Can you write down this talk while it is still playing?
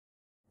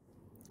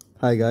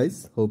Hi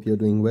guys, hope you're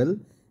doing well.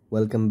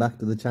 Welcome back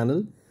to the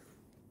channel.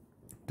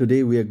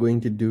 Today we are going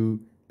to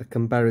do a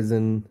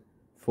comparison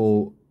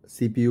for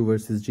CPU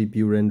versus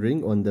GPU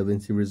rendering on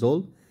Davinci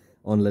Resolve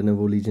on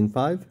Lenovo Legion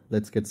 5.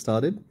 Let's get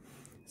started.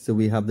 So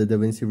we have the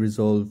Davinci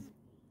Resolve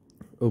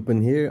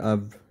open here.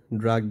 I've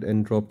dragged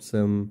and dropped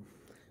some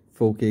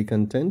 4K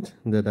content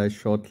that I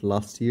shot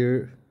last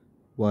year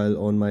while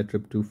on my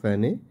trip to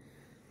Ferney.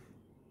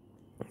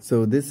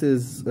 So this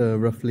is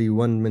roughly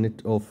 1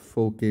 minute of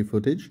 4K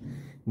footage.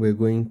 We're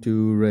going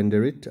to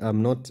render it.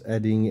 I'm not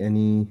adding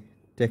any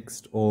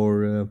text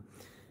or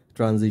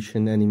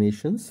transition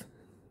animations.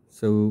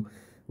 So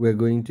we're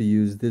going to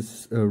use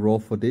this raw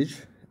footage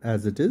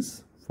as it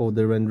is for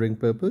the rendering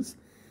purpose.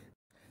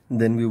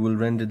 Then we will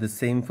render the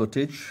same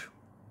footage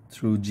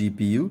through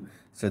GPU.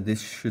 So this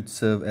should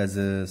serve as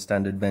a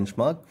standard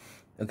benchmark.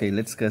 Okay,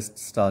 let's get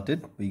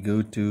started. We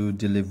go to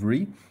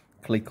delivery.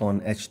 Click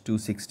on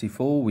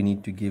H264. We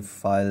need to give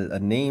file a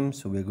name,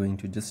 so we're going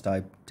to just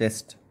type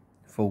test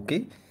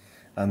 4K.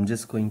 I'm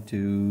just going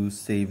to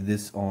save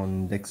this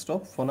on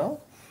desktop for now.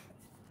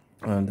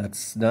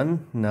 That's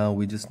done. Now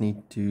we just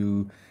need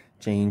to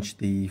change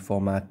the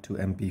format to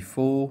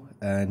MP4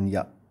 and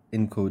yeah,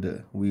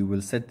 encoder. We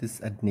will set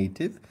this at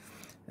native.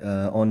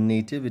 On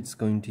native, it's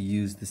going to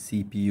use the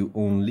CPU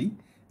only,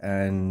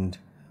 and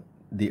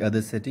the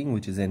other setting,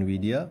 which is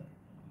NVIDIA,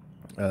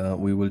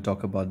 we will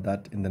talk about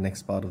that in the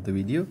next part of the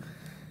video.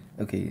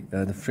 Okay,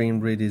 the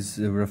frame rate is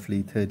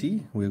roughly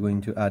 30. We're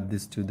going to add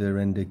this to the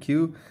render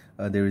queue.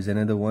 There is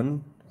another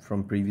one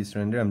from previous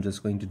render. I'm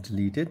just going to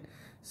delete it.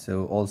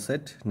 So all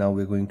set. Now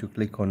we're going to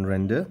click on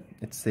render.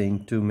 It's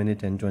saying 2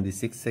 minutes and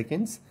 26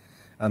 seconds.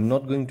 I'm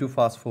not going to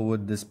fast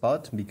forward this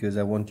part because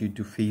I want you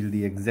to feel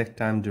the exact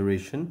time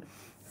duration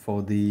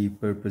for the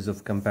purpose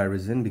of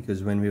comparison,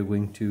 because when we're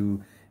going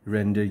to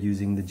render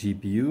using the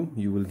GPU,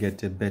 you will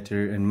get a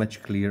better and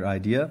much clearer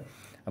idea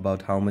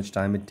about how much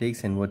time it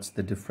takes and what's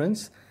the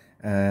difference.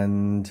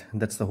 And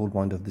that's the whole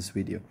point of this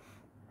video.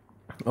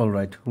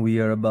 Alright, we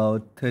are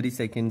about 30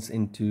 seconds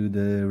into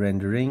the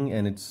rendering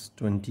and it's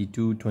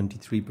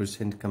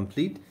 23%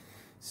 complete.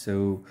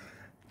 So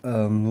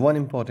one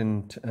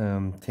important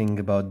thing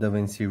about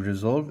Davinci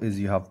Resolve is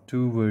you have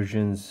two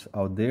versions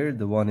out there.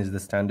 The one is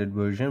the standard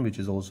version, which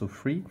is also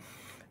free,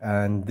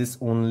 and this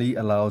only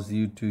allows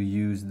you to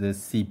use the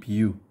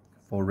CPU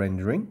for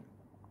rendering,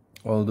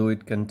 although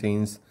it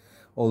contains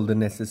all the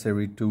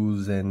necessary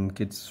tools and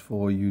kits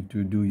for you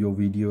to do your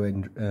video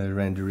and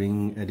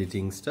rendering,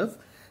 editing stuff.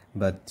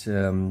 But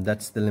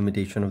that's the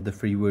limitation of the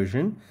free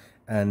version.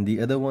 And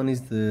the other one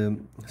is the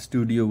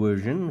studio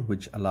version,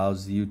 which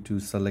allows you to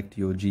select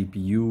your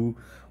GPU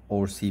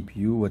or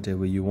CPU,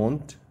 whatever you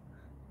want,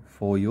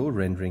 for your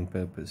rendering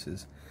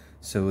purposes.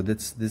 So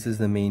this is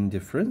the main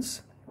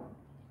difference.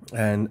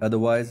 And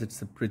otherwise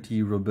it's a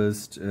pretty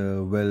robust,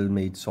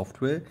 well-made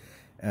software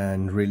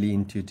and really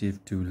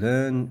intuitive to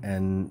learn,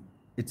 and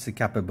it's a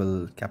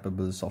capable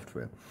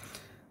software.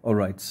 All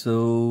right,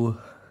 so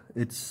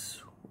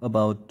it's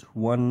about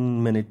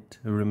 1 minute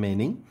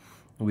remaining.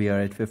 We are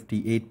at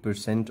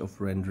 58%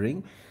 of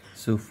rendering.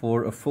 So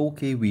for a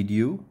 4K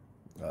video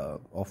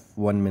of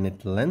 1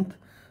 minute length,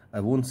 I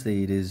won't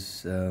say it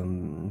is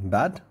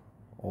bad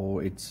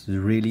or it's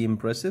really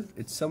impressive.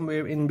 It's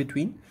somewhere in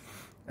between,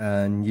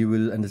 and you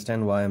will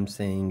understand why I'm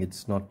saying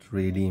it's not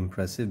really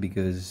impressive,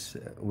 because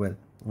well,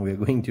 we're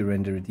going to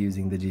render it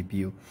using the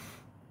GPU,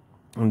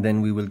 and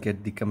then we will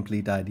get the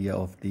complete idea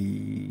of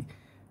the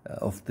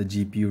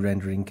GPU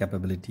rendering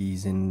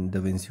capabilities in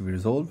Davinci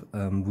Resolve.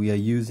 We are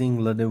using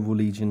Lenovo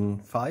Legion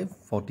 5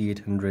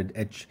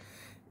 4800H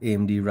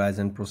AMD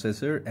Ryzen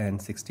processor and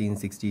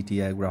 1660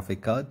 Ti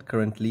graphic card.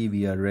 Currently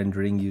we are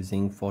rendering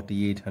using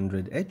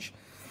 4800H,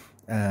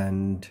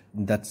 and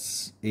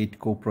that's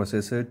 8-core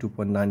processor,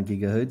 2.9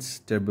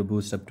 GHz, turbo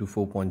boost up to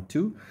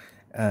 4.2,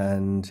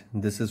 and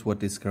this is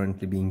what is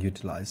currently being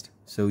utilized.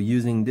 So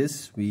using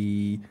this,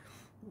 we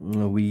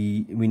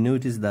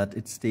notice that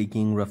it's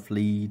taking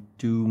roughly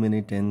 2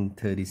 minutes and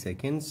 30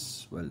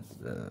 seconds, well,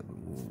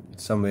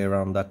 somewhere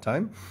around that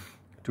time,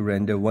 to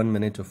render 1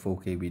 minute of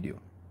 4K video.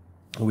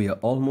 We are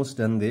almost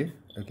done there.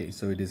 Okay,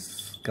 so it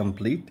is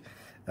complete.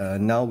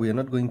 Now we are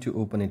not going to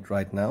open it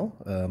right now,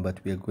 but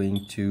we are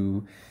going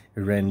to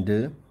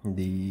render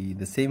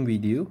the same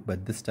video,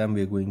 but this time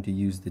we are going to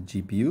use the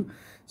GPU.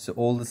 So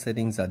all the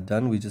settings are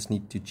done. We just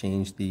need to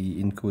change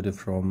the encoder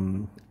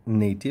from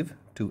native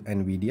to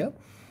NVIDIA.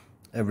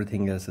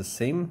 Everything else is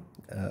same.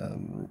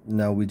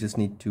 Now we just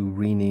need to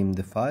rename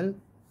the file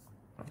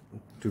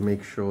to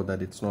make sure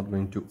that it's not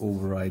going to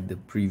override the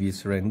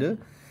previous render,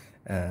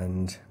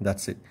 and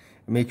that's it.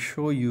 Make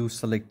sure you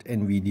select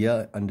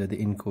NVIDIA under the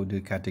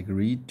encoder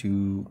category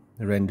to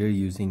render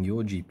using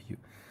your GPU.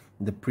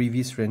 The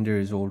previous render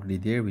is already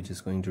there. We're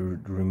just going to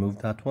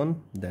remove that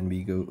one. Then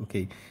we go,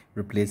 okay,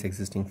 replace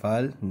existing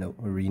file. No,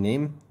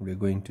 rename. We're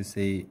going to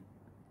say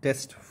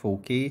test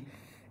 4K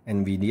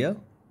NVIDIA,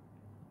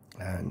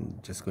 and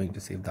just going to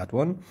save that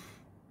one.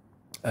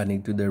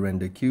 Adding to the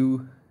render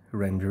queue.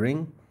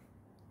 Rendering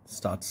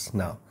starts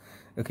now.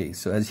 Okay,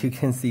 so as you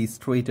can see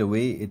straight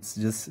away, it's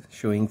just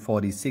showing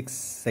 46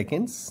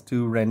 seconds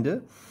to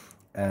render,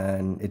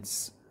 and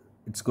it's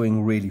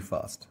going really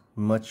fast,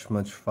 much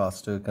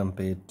faster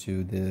compared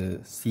to the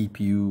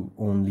CPU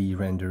only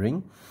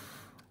rendering,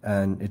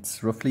 and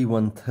it's roughly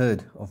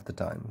 1/3 of the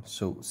time.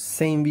 So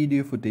same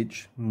video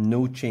footage,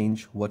 no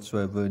change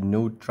whatsoever,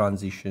 no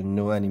transition,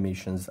 no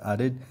animations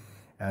added,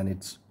 and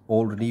it's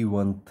already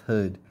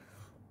 1/3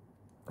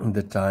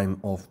 the time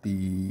of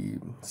the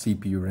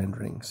CPU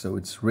rendering. So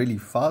it's really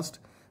fast.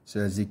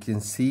 So as you can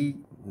see,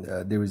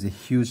 there is a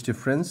huge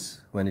difference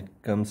when it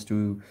comes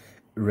to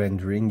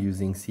rendering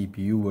using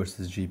CPU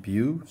versus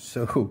GPU.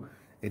 So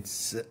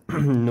it's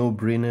no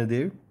brainer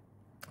there,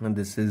 and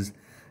this is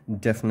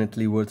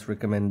definitely worth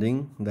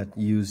recommending that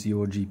use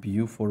your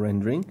GPU for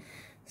rendering.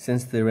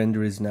 Since the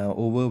render is now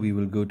over, we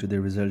will go to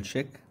the result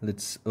check.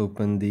 Let's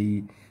open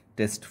the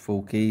test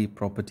 4K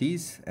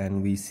properties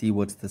and we see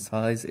what's the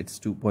size. It's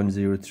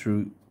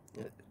 2.03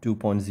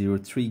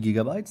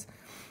 gigabytes.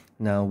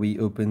 Now we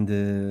open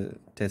the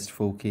test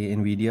 4K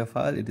NVIDIA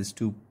file. It is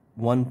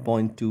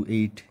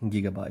 1.28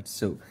 gigabytes.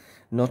 So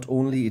not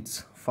only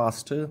it's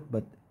faster,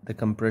 but the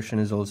compression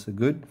is also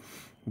good,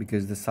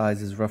 because the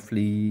size is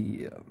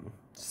roughly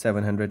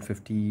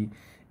 750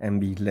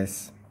 MB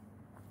less.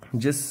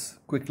 Just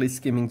quickly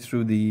skimming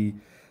through the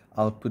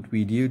output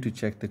video to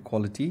check the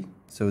quality.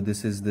 So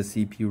this is the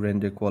CPU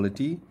render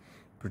quality,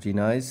 pretty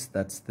nice.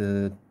 That's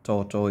the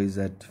tortoise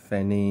at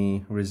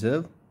Davinci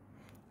Resolve,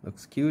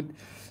 looks cute.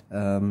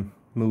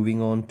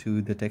 Moving on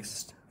to the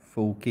text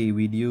 4K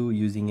video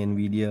using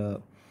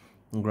NVIDIA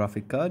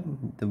graphic card.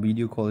 The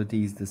video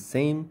quality is the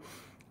same.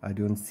 I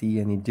don't see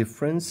any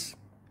difference,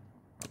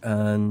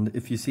 and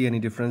if you see any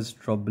difference,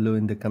 drop below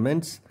in the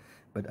comments,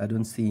 but I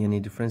don't see any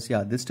difference.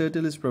 Yeah, this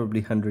turtle is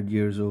probably 100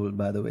 years old,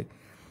 by the way.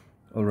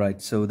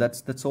 Alright, so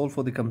that's all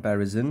for the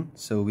comparison.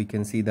 So we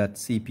can see that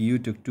CPU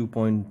took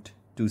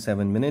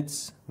 2.27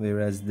 minutes,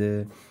 whereas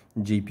the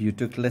GPU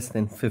took less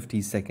than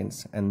 50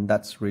 seconds, and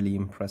that's really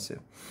impressive.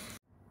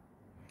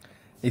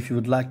 If you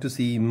would like to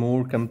see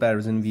more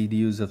comparison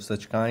videos of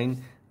such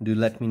kind, do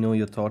let me know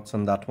your thoughts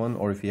on that one,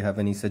 or if you have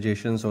any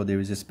suggestions or there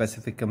is a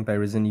specific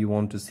comparison you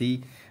want to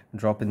see,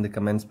 drop in the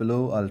comments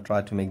below. I'll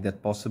try to make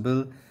that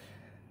possible.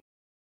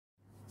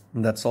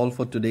 That's all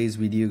for today's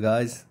video,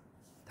 guys.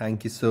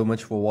 Thank you so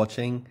much for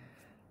watching.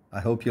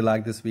 I hope you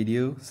like this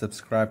video.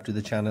 Subscribe to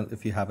the channel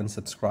if you haven't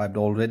subscribed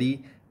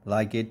already.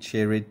 Like it,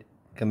 share it,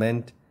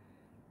 comment.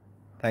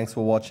 Thanks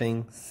for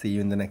watching. See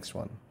you in the next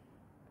one.